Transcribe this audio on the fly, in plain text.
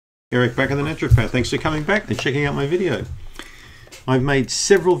Eric back at the Naturopath. Thanks for coming back and checking out my video. I've made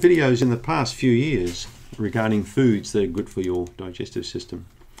several videos in the past few years regarding foods that are good for your digestive system.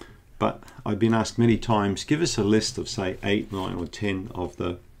 But I've been asked many times, give us a list of say 8, 9 or 10 of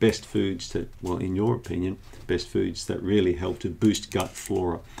the best foods that, well in your opinion, best foods that really help to boost gut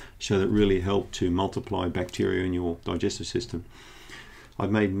flora, so that really help to multiply bacteria in your digestive system.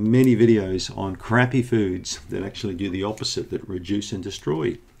 I've made many videos on crappy foods that actually do the opposite, that reduce and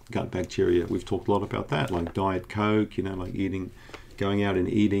destroy gut bacteria. We've talked a lot about that, like Diet Coke, like going out and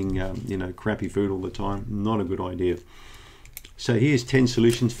eating, crappy food all the time. Not a good idea. So here's 10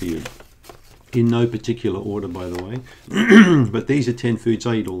 solutions for you, in no particular order, by the way. But these are 10 foods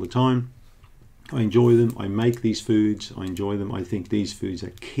I eat all the time. I enjoy them. I make these foods. I enjoy them. I think these foods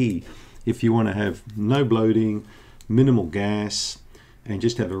are key if you want to have no bloating, minimal gas, and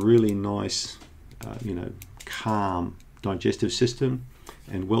just have a really nice, calm digestive system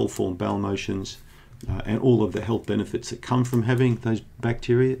and well-formed bowel motions, and all of the health benefits that come from having those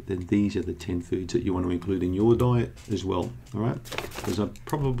bacteria. Then these are the 10 foods that you want to include in your diet as well. All right, because I'm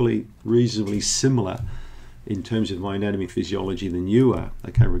probably reasonably similar in terms of my anatomy and physiology than you are,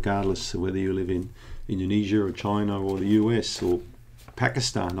 okay, regardless of whether you live in Indonesia or China or the US or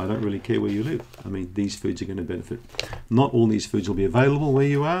Pakistan. I don't really care where you live. I mean, these foods are going to benefit. Not all these foods will be available where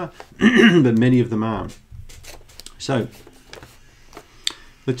you are, but many of them are. So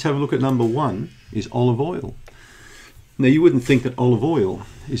let's have a look at number 1, is olive oil. Now, you wouldn't think that olive oil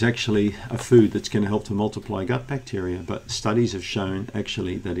is actually a food that's going to help to multiply gut bacteria, but studies have shown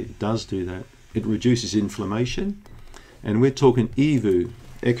actually that it does do that. It reduces inflammation, and we're talking EVO,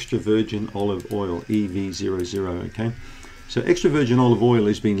 extra virgin olive oil, EV00, okay? So extra virgin olive oil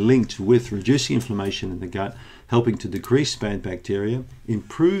has been linked with reducing inflammation in the gut, helping to decrease bad bacteria,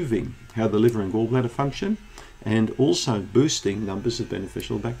 improving how the liver and gallbladder function, and also boosting numbers of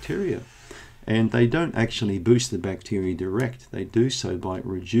beneficial bacteria. And they don't actually boost the bacteria direct. They do so by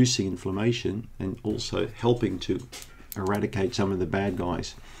reducing inflammation and also helping to eradicate some of the bad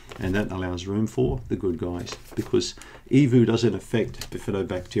guys. And that allows room for the good guys, because EVO doesn't affect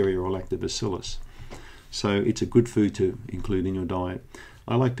bifidobacteria or lactobacillus. So it's a good food to include in your diet.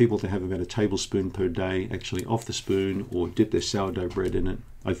 I like people to have about a tablespoon per day, actually off the spoon, or dip their sourdough bread in it.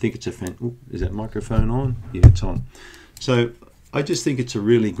 I think it's a is that microphone on? Yeah, it's on. So I just think it's a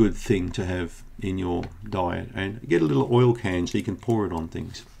really good thing to have in your diet, and get a little oil can so you can pour it on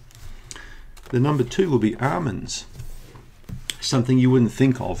things. The number 2 will be almonds. Something you wouldn't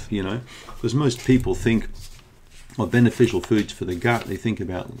think of, because most people think of beneficial foods for the gut. They think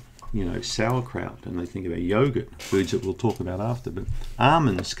about sauerkraut, and they think about yogurt, foods that we'll talk about after. But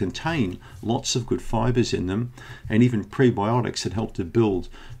almonds contain lots of good fibers in them, and even prebiotics that help to build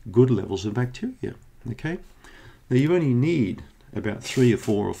good levels of bacteria. Okay, now you only need about 3 or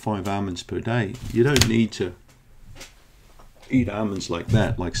 4 or 5 almonds per day. You don't need to eat almonds like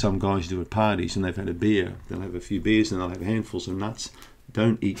that, like some guys do at parties, and they've had a beer. They'll have a few beers and they'll have handfuls of nuts.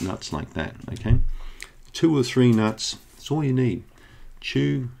 Don't eat nuts like that. Okay, 2 or 3 nuts, that's all you need.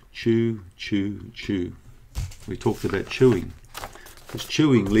 Chew, chew, chew, chew. We talked about chewing, because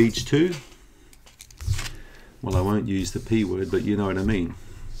chewing leads to, well, I won't use the P word, but you know what I mean.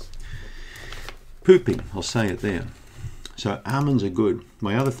 Pooping, I'll say it there. So almonds are good.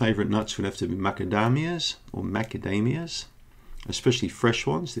 My other favorite nuts would have to be macadamias, especially fresh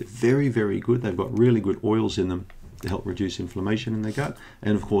ones. They're very, very good. They've got really good oils in them to help reduce inflammation in the gut.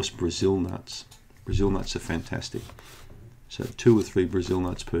 And of course, Brazil nuts. Brazil nuts are fantastic. So 2 or 3 Brazil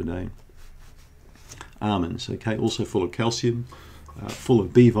nuts per day. Almonds, okay, also full of calcium, full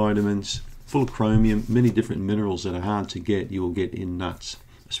of B vitamins, full of chromium, many different minerals that are hard to get, you will get in nuts,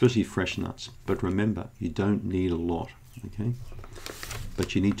 especially fresh nuts. But remember, you don't need a lot, okay?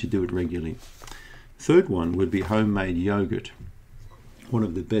 But you need to do it regularly. Third one would be homemade yogurt. One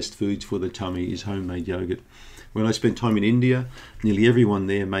of the best foods for the tummy is homemade yogurt. When I spent time in India, nearly everyone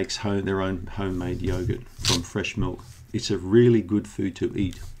there makes their own homemade yogurt from fresh milk. It's a really good food to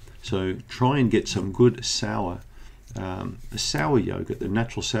eat. So try and get some good sour yogurt, the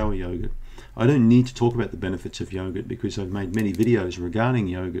natural sour yogurt. I don't need to talk about the benefits of yogurt because I've made many videos regarding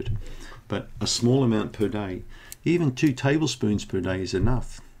yogurt, but a small amount per day, even 2 tablespoons per day is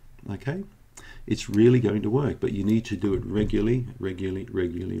enough, okay? It's really going to work, but you need to do it regularly,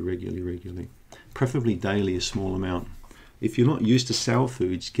 preferably daily, a small amount. If you're not used to sour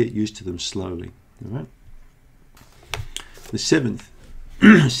foods, get used to them slowly, all right? The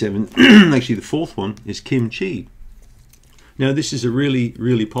actually the 4th one is kimchi. Now this is a really,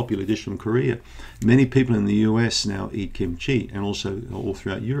 really popular dish from Korea. Many people in the US now eat kimchi, and also all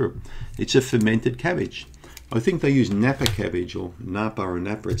throughout Europe. It's a fermented cabbage. I think they use Napa cabbage, or Napa or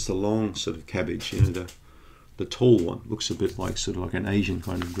Napa. It's the long sort of cabbage, you know, the tall one. Looks a bit like sort of like an Asian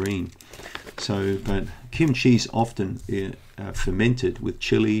kind of green. So, but kimchi is often fermented with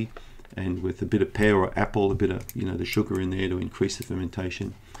chili and with a bit of pear or apple, a bit of, you know, the sugar in there to increase the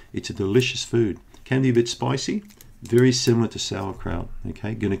fermentation. It's a delicious food. Can be a bit spicy, very similar to sauerkraut,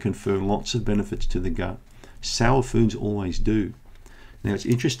 okay? Going to confer lots of benefits to the gut. Sour foods always do. Now it's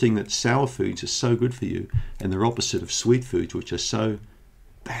interesting that sour foods are so good for you and they're opposite of sweet foods, which are so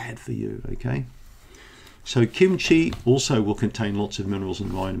bad for you, okay? So kimchi also will contain lots of minerals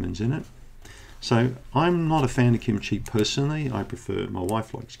and vitamins in it. So I'm not a fan of kimchi personally. I prefer, my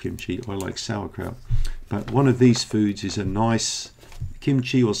wife likes kimchi, I like sauerkraut. But one of these foods is a nice,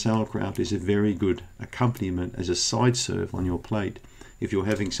 kimchi or sauerkraut is a very good accompaniment as a side serve on your plate if you're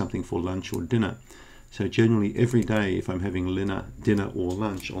having something for lunch or dinner. So generally every day if I'm having dinner or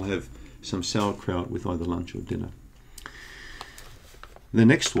lunch, I'll have some sauerkraut with either lunch or dinner. The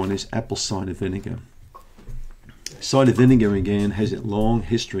next one is apple cider vinegar. Cider vinegar again has a long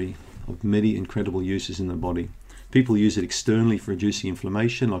history of many incredible uses in the body. People use it externally for reducing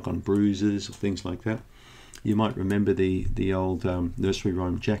inflammation, like on bruises or things like that. You might remember the old nursery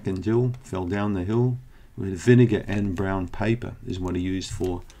rhyme, Jack and Jill fell down the hill with vinegar and brown paper is what he used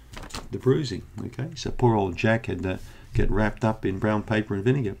for the bruising. Okay, so poor old Jack had to get wrapped up in brown paper and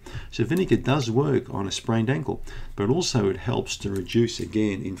vinegar. So vinegar does work on a sprained ankle, but also it helps to reduce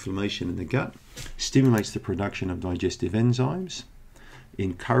again inflammation in the gut, stimulates the production of digestive enzymes,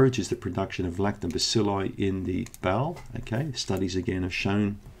 encourages the production of lactobacilli in the bowel. Okay, studies again have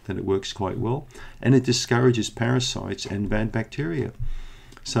shown that it works quite well, and it discourages parasites and bad bacteria.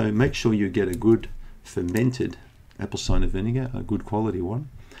 So make sure you get a good fermented apple cider vinegar, a good quality one.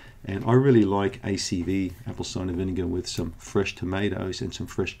 And I really like ACV, apple cider vinegar, with some fresh tomatoes and some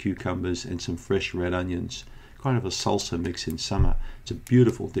fresh cucumbers and some fresh red onions. Kind of a salsa mix in summer. It's a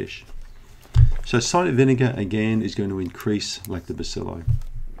beautiful dish. So cider vinegar again is going to increase lactobacilli.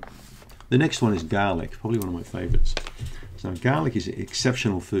 The next one is garlic, probably one of my favorites. So garlic is an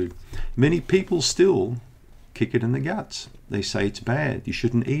exceptional food. Many people still kick it in the guts. They say it's bad, you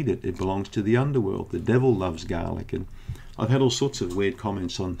shouldn't eat it, it belongs to the underworld, the devil loves garlic. And I've had all sorts of weird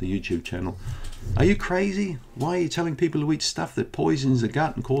comments on the YouTube channel. Are you crazy? Why are you telling people to eat stuff that poisons the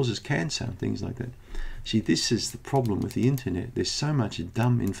gut and causes cancer and things like that? See, this is the problem with the internet. There's so much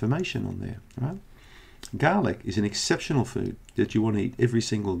dumb information on there, right? Garlic is an exceptional food that you want to eat every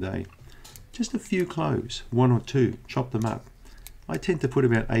single day. Just a few cloves, 1 or 2, chop them up. I tend to put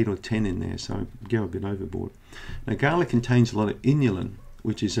about 8 or 10 in there, so I go a bit overboard. Now garlic contains a lot of inulin,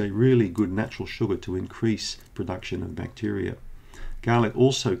 which is a really good natural sugar to increase production of bacteria. Garlic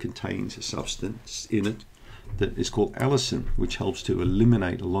also contains a substance in it that is called allicin, which helps to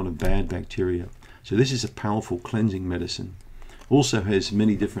eliminate a lot of bad bacteria. So this is a powerful cleansing medicine. Also has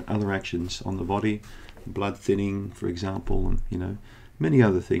many different other actions on the body, blood thinning, for example, and you know, many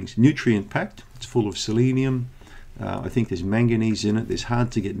other things. Nutrient packed, it's full of selenium. I think there's manganese in it. There's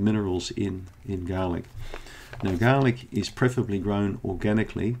hard to get minerals in garlic. Now garlic is preferably grown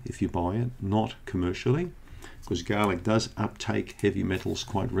organically if you buy it, not commercially, because garlic does uptake heavy metals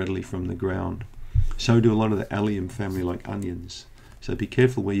quite readily from the ground. So do a lot of the allium family, like onions. So be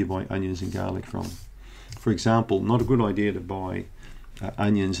careful where you buy onions and garlic from. For example, not a good idea to buy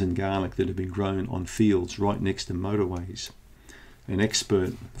onions and garlic that have been grown on fields right next to motorways. An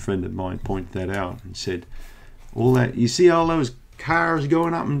expert friend of mine pointed that out and said, all that, you see all those cars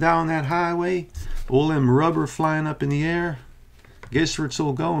going up and down that highway, all them rubber flying up in the air, guess where it's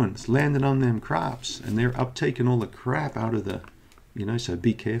all going? It's landing on them crops, and they're uptaking all the crap out of the, you know, so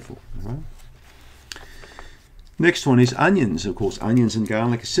be careful, all right? Next one is onions. Of course, onions and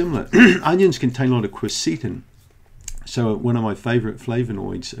garlic are similar. Onions contain a lot of quercetin, so one of my favorite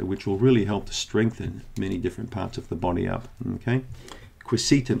flavonoids, which will really help to strengthen many different parts of the body up, okay?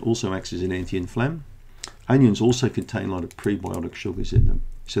 Quercetin also acts as an anti-inflammatory. Onions also contain a lot of prebiotic sugars in them,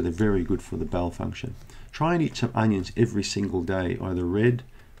 so they're very good for the bowel function. Try and eat some onions every single day, either red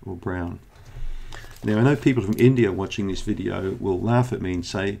or brown. Now I know people from India watching this video will laugh at me and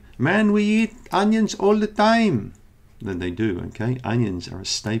say, man, we eat onions all the time. Then they do, okay? Onions are a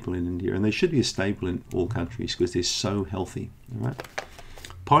staple in India, and they should be a staple in all countries because they're so healthy, all right?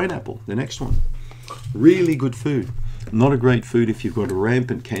 Pineapple, the next one. Really good food. Not a great food if you've got a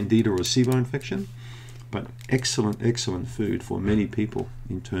rampant candida or SIBO infection, but excellent, excellent food for many people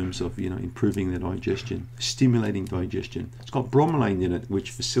in terms of, you know, improving their digestion, stimulating digestion. It's got bromelain in it,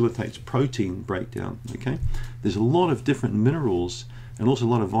 which facilitates protein breakdown, okay? There's a lot of different minerals and also a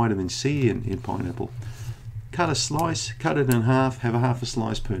lot of vitamin C in pineapple. Cut a slice, cut it in half, have a half a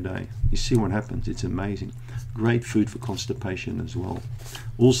slice per day. You see what happens, it's amazing. Great food for constipation as well.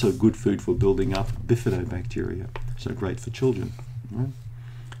 Also good food for building up bifidobacteria, so great for children. Right?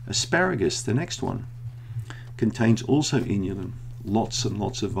 Asparagus, the next one, contains also inulin, lots and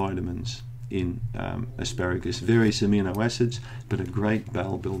lots of vitamins in asparagus, various amino acids, but a great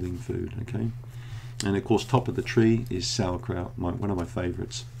bowel building food. Okay, and of course top of the tree is sauerkraut, one of my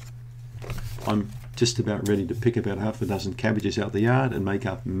favorites. I'm just about ready to pick about half a dozen cabbages out the yard and make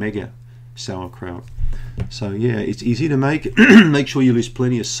up mega sauerkraut. So yeah, it's easy to make. Make sure you use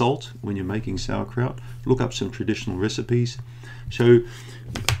plenty of salt when you're making sauerkraut. Look up some traditional recipes. So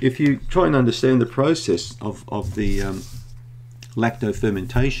if you try and understand the process of the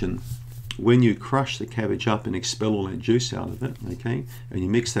lactofermentation, when you crush the cabbage up and expel all that juice out of it, okay, and you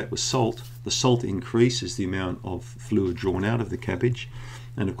mix that with salt, the salt increases the amount of fluid drawn out of the cabbage.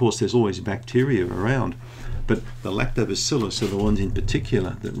 And of course there's always bacteria around, but the lactobacillus are the ones in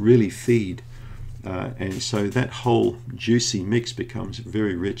particular that really feed, and so that whole juicy mix becomes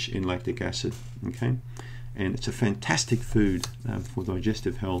very rich in lactic acid. Okay, and it's a fantastic food for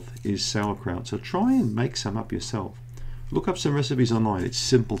digestive health is sauerkraut. So try and make some up yourself. Look up some recipes online. It's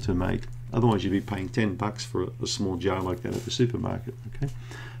simple to make. Otherwise you'd be paying $10 for a small jar like that at the supermarket. Okay,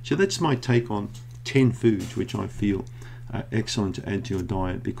 so that's my take on 10 foods which I feel are excellent to add to your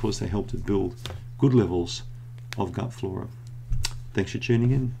diet because they help to build good levels of gut flora. Thanks for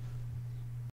tuning in.